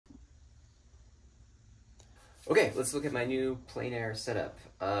Okay, let's look at my new plein air setup.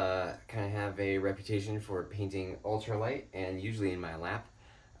 Kind of have a reputation for painting ultralight and usually in my lap,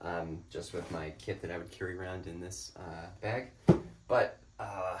 just with my kit that I would carry around in this bag. But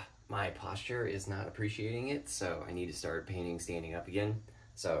my posture is not appreciating it, so I need to start painting standing up again.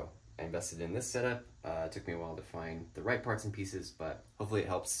 So I invested in this setup. It took me a while to find the right parts and pieces, but hopefully it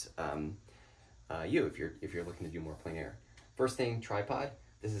helps you if you're looking to do more plein air. First thing, tripod.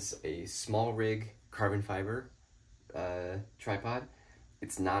 This is a small rig carbon fiber tripod.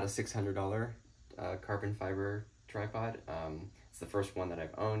 It's not a $600 carbon fiber tripod. It's the first one that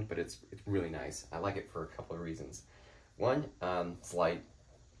I've owned, but it's really nice. I like it for a couple of reasons. One, it's light.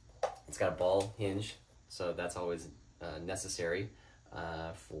 It's got a ball hinge, so that's always necessary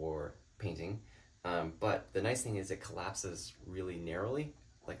for painting. But the nice thing is it collapses really narrowly,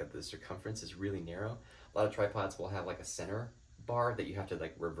 like the circumference is really narrow. A lot of tripods will have like a center bar that you have to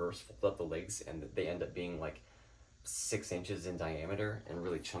like reverse fold up the legs, and they end up being like 6 inches in diameter and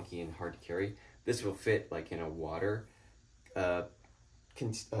really chunky and hard to carry. This will fit like in a water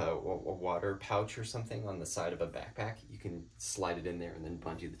pouch or something on the side of a backpack. You can slide it in there and then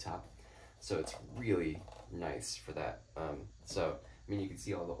bungee the top. So it's really nice for that. So, I mean, you can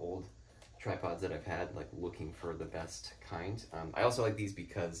see all the old tripods that I've had, like looking for the best kind. I also like these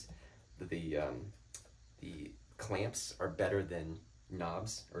because the clamps are better than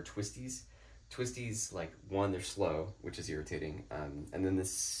knobs or twisties. Twisties, like, one, they're slow, which is irritating. And then the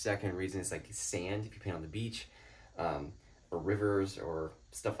second reason is like sand, if you paint on the beach, or rivers or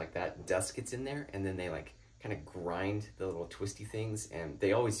stuff like that, dust gets in there and then they like kind of grind the little twisty things and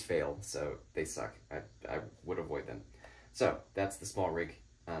they always fail, so they suck. I would avoid them. So that's the small rig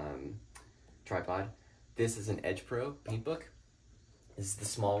tripod. This is an Edge Pro paint book. This is the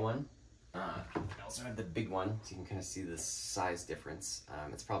small one. I also have the big one, so you can kind of see the size difference.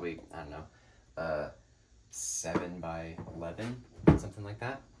 It's probably, I don't know, 7 by 11, something like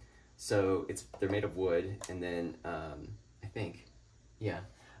that. So they're made of wood, and then I think, yeah,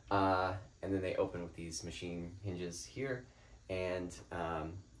 and then they open with these machine hinges here, and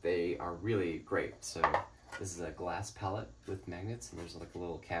they are really great. So this is a glass palette with magnets, and there's like a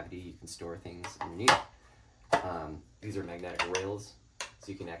little cavity you can store things underneath. These are magnetic rails,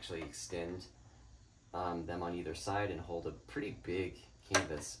 so you can actually extend them on either side and hold a pretty big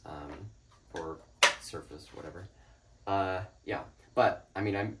canvas or surface, whatever. Yeah, but I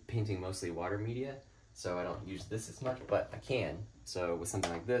mean, I'm painting mostly water media, so I don't use this as much, but I can. So with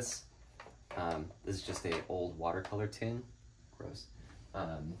something like this, this is just a old watercolor tin, gross,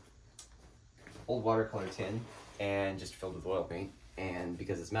 old watercolor tin, and just filled with oil paint. And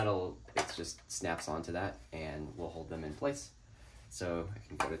because it's metal, it just snaps onto that and will hold them in place. So I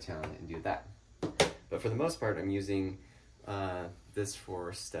can go to town and do that. But for the most part, I'm using this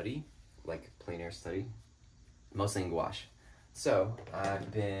for study, like plein air study, mostly in gouache. So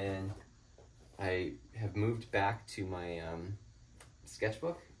I have moved back to my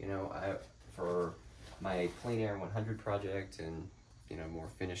sketchbook. You know, for my plein air 100 project and, you know, more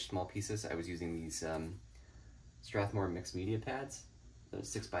finished small pieces, I was using these Strathmore mixed media pads, those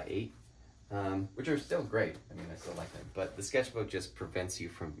 6x8. Which are still great. I mean, I still like them. But the sketchbook just prevents you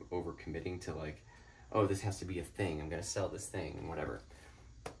from overcommitting to like, oh, this has to be a thing. I'm going to sell this thing and whatever.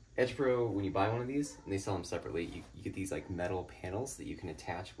 Edge Pro, when you buy one of these, and they sell them separately, you get these like metal panels that you can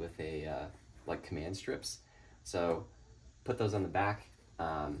attach with a like command strips. So put those on the back.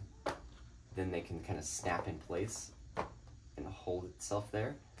 Then they can kind of snap in place and hold itself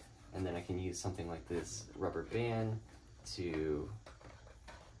there. And then I can use something like this rubber band to...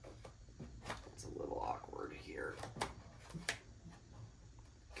 It's a little awkward here.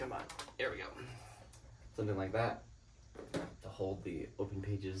 Come on, there we go. Something like that to hold the open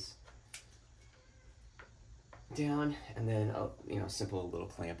pages down, and then a simple little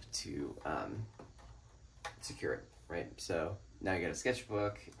clamp to secure it, right? So now you got a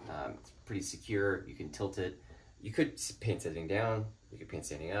sketchbook. It's pretty secure. You can tilt it. You could paint sitting down. You could paint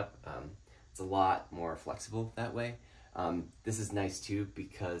standing up. It's a lot more flexible that way. This is nice too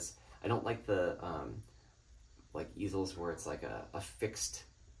because I don't like the like easels where it's like a fixed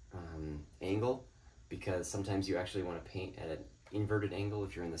angle, because sometimes you actually want to paint at an inverted angle.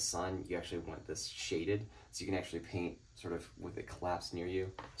 If you're in the sun, you actually want this shaded, so you can actually paint sort of with it collapsed near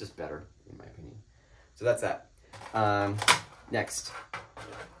you. Just better, in my opinion. So that's that. Next,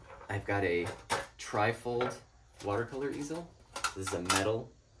 I've got a tri-fold watercolor easel. This is a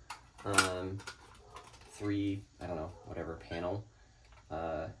metal 3, I don't know, whatever panel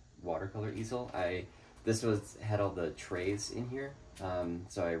watercolor easel. This had all the trays in here,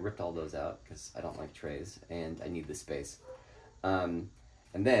 so I ripped all those out because I don't like trays and I need the space. And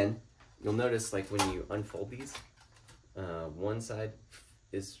then you'll notice like when you unfold these, one side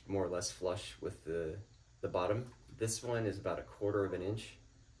is more or less flush with the bottom. This one is about 1/4 of an inch,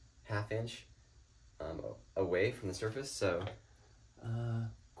 ½ inch away from the surface. So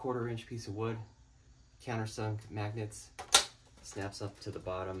 1/4 inch piece of wood, countersunk magnets, snaps up to the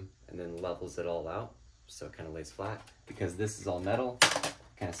bottom and then levels it all out. So it kind of lays flat. Because this is all metal,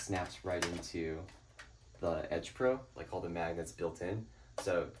 kind of snaps right into the Edge Pro, like all the magnets built in.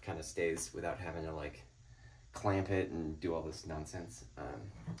 So it kind of stays without having to like clamp it and do all this nonsense.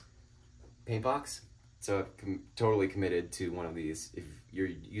 Paint box. So I'm totally committed to one of these. If you're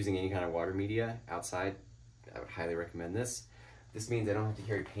using any kind of water media outside, I would highly recommend this. This means I don't have to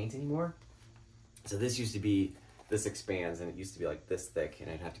carry paint anymore. So this used to be, this expands and it used to be like this thick and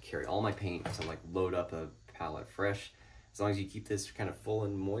I'd have to carry all my paint to like load up a pallet fresh. As long as you keep this kind of full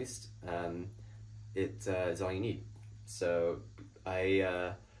and moist, it's all you need. So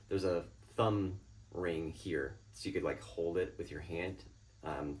there's a thumb ring here, so you could like hold it with your hand.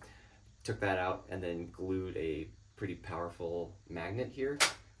 Took that out and then glued a pretty powerful magnet here,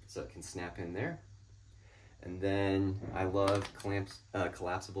 so it can snap in there. And then I love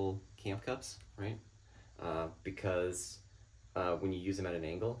collapsible camp cups, right? Because when you use them at an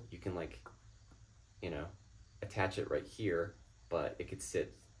angle, you can like, attach it right here, but it could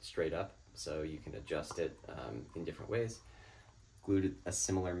sit straight up, so you can adjust it in different ways. Glued a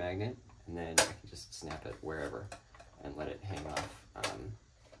similar magnet, and then I can just snap it wherever and let it hang off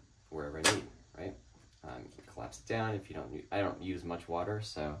wherever I need, right? You can collapse it down if you don't I don't use much water,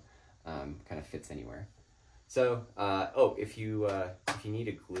 so kind of fits anywhere. So, if you need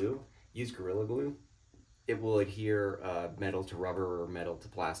a glue, use Gorilla Glue. It will adhere metal to rubber or metal to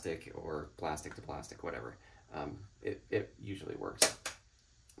plastic or plastic to plastic, whatever. It usually works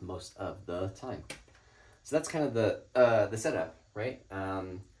most of the time. So that's kind of the setup, right?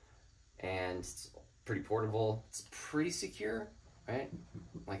 And it's pretty portable. It's pretty secure, right?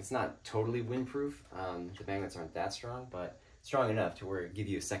 Like it's not totally windproof. The magnets aren't that strong, but strong enough to where it give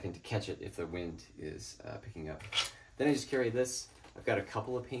you a second to catch it if the wind is picking up. Then I just carry this. I've got a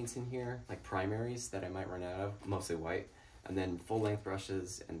couple of paints in here, like primaries that I might run out of, mostly white, and then full-length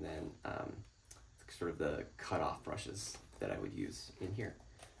brushes, and then sort of the cut-off brushes that I would use in here.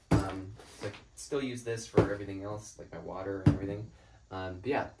 So I still use this for everything else, like my water and everything. But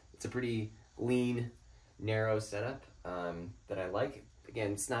yeah, it's a pretty lean, narrow setup that I like.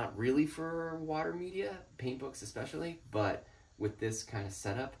 Again, it's not really for water media, paint books especially, but with this kind of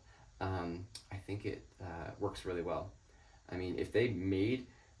setup, I think it works really well. I mean, if they made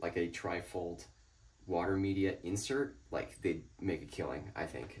like a trifold water media insert, like they'd make a killing, I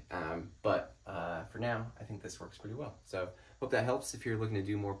think. But for now, I think this works pretty well. So hope that helps if you're looking to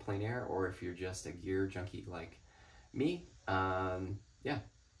do more plein air, or if you're just a gear junkie like me. Yeah,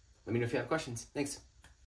 let me know if you have questions. Thanks.